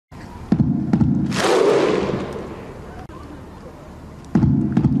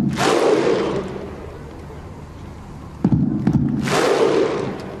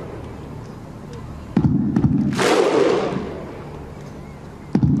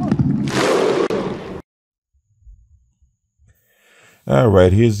All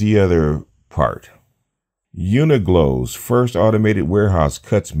right, here's the other part. Uniqlo's first automated warehouse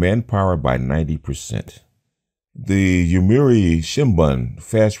cuts manpower by 90%. The Yomiuri Shimbun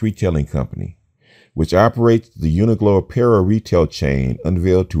fast retailing company, which operates the Uniqlo apparel retail chain,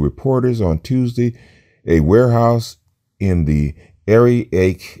 unveiled to reporters on Tuesday a warehouse in the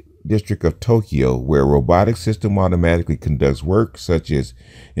Ariake district of Tokyo, where a robotic system automatically conducts work such as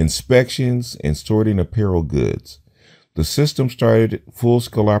inspections and sorting apparel goods. The system started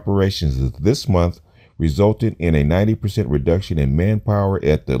full-scale operations this month, resulting in a 90% reduction in manpower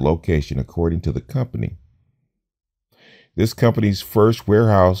at the location, according to the company. This company's first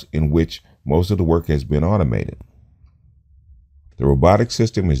warehouse in which most of the work has been automated. The robotic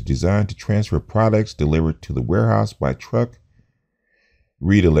system is designed to transfer products delivered to the warehouse by truck,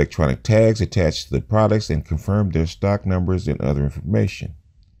 read electronic tags attached to the products, and confirm their stock numbers and other information.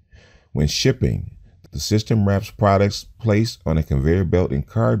 When shipping, the system wraps products placed on a conveyor belt in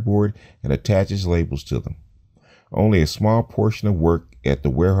cardboard and attaches labels to them. Only a small portion of work at the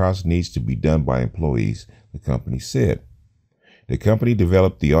warehouse needs to be done by employees, the company said. The company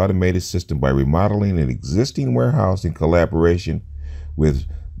developed the automated system by remodeling an existing warehouse in collaboration with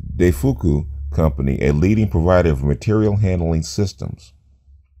Daifuku Company, a leading provider of material handling systems.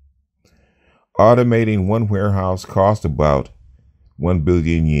 Automating one warehouse cost about 1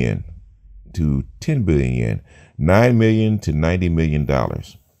 billion yen to 10 billion yen, $9 million to $90 million.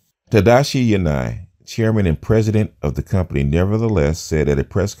 Tadashi Yanai, chairman and president of the company, nevertheless said at a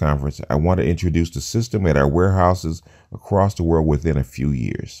press conference, "I want to introduce the system at our warehouses across the world within a few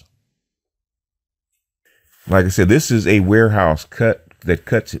years." Like I said, this is a warehouse that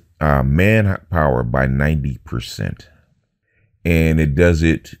cuts manpower by 90%. And it does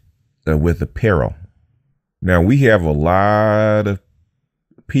it with apparel. Now, we have a lot of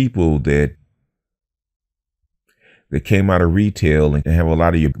people that came out of retail and have a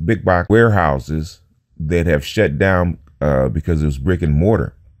lot of your big box warehouses that have shut down because it was brick and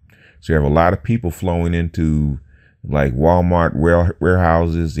mortar. So you have a lot of people flowing into like Walmart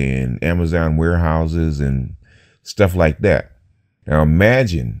warehouses and Amazon warehouses and stuff like that. Now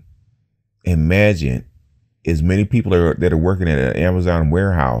imagine as many people that are working at an Amazon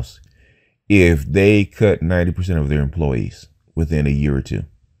warehouse if they cut 90% of their employees within a year or two.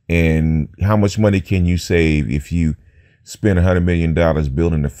 And how much money can you save if you spend $100 million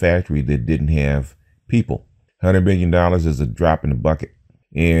building a factory that didn't have people? $100 million is a drop in the bucket.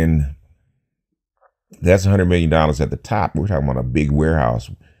 And that's $100 million at the top. We're talking about a big warehouse.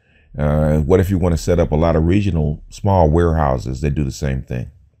 What if you want to set up a lot of regional small warehouses that do the same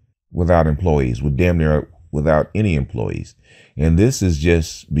thing without employees, with damn near without any employees? And this is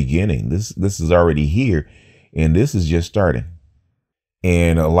just beginning. This is already here, and this is just starting.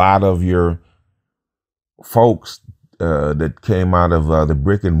 And a lot of your folks that came out of the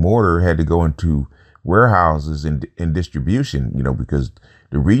brick and mortar had to go into warehouses and distribution, because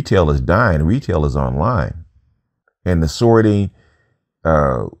the retail is dying. Retail is online, and the sorting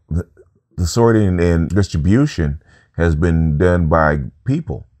and distribution has been done by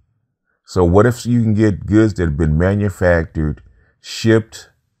people. So what if you can get goods that have been manufactured, shipped,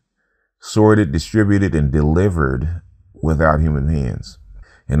 sorted, distributed, and delivered without human hands?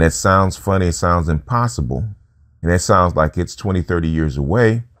 And that sounds funny. It sounds impossible. And that sounds like it's 20, 30 years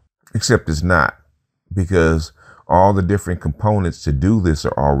away, except it's not, because all the different components to do this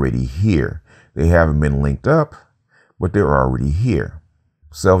are already here. They haven't been linked up, but they're already here.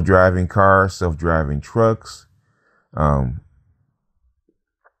 Self-driving cars, self-driving trucks,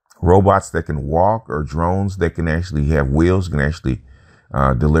 robots that can walk, or drones that can actually have wheels, can actually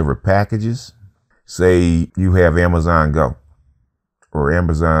deliver packages. Say you have Amazon Go or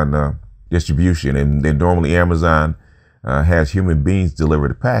Amazon distribution, and then normally Amazon has human beings deliver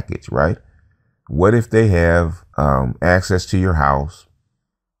the package, right? What if they have access to your house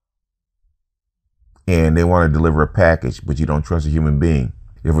and they want to deliver a package, but you don't trust a human being?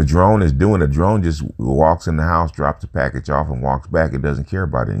 If a drone is doing, a drone just walks in the house, drops the package off, and walks back. It doesn't care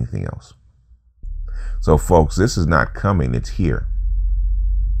about anything else. So folks, this is not coming, it's here.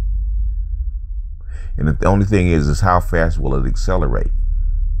 And the only thing is how fast will it accelerate?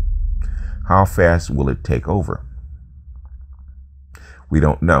 How fast will it take over? We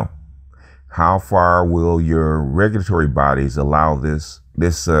don't know. How far will your regulatory bodies allow this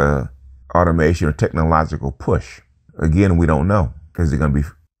automation or technological push? Again, we don't know. Is it going to be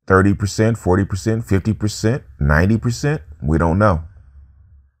 30%, 40%, 50%, 90%? We don't know.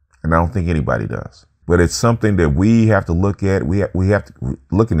 And I don't think anybody does. But it's something that we have to look at. We have to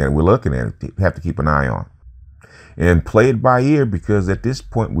looking at it. We're looking at it. We have to keep an eye on and play it by ear, because at this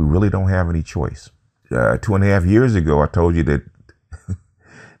point we really don't have any choice. 2.5 years ago, I told you that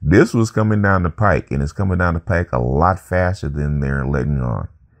This was coming down the pike, and it's coming down the pike a lot faster than they're letting on.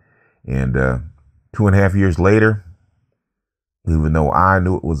 And 2.5 years later, even though I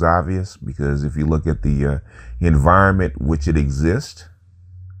knew it was obvious, because if you look at the environment which it exists,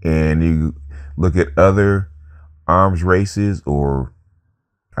 and you look at other arms races or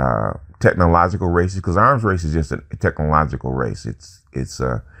technological races, because arms race is just a technological race. It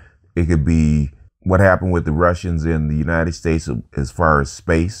could be what happened with the Russians in the United States as far as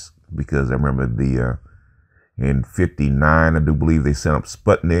space, because I remember in '59, I do believe they sent up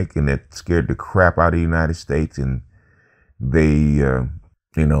Sputnik, and it scared the crap out of the United States, and they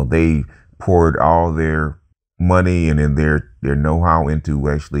they poured all their money and in their know-how into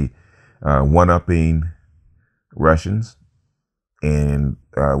actually one-upping Russians. And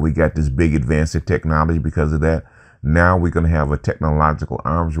we got this big advance in technology because of that. Now we're going to have a technological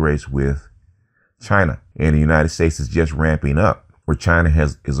arms race with China. And the United States is just ramping up, where China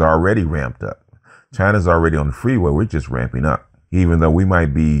is already ramped up. China's already on the freeway. We're just ramping up. Even though we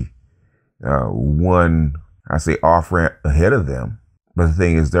might be off ramp ahead of them. But the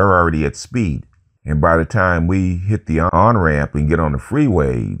thing is, they're already at speed. And by the time we hit the on ramp and get on the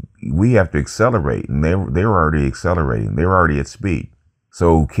freeway, we have to accelerate. And they're already accelerating. They're already at speed.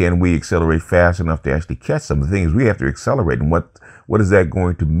 So can we accelerate fast enough to actually catch them? The thing is, we have to accelerate. And what is that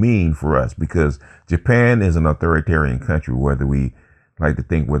going to mean for us? Because Japan is an authoritarian country, whether we like to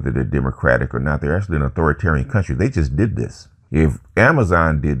think whether they're democratic or not. They're actually an authoritarian country. They just did this. If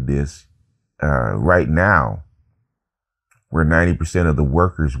Amazon did this right now, where 90% of the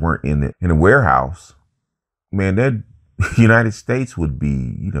workers weren't in a warehouse, man, that United States would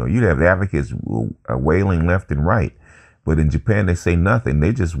be, you'd have advocates wailing left and right. But in Japan, they say nothing.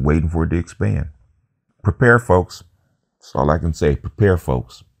 They're just waiting for it to expand. Prepare, folks. That's all I can say. Prepare,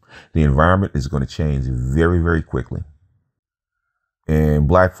 folks. The environment is going to change very, very quickly. And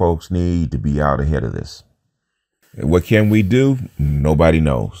black folks need to be out ahead of this. And what can we do? Nobody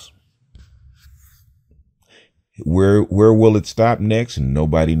knows. Where will it stop next?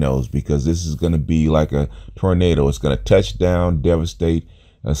 Nobody knows, because this is going to be like a tornado. It's going to touch down, devastate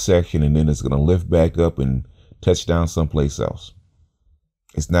a section, and then it's going to lift back up and touch down someplace else.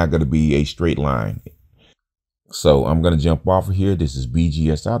 It's not going to be a straight line. So I'm going to jump off of here. This is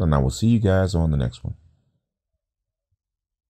BGS out, and I will see you guys on the next one.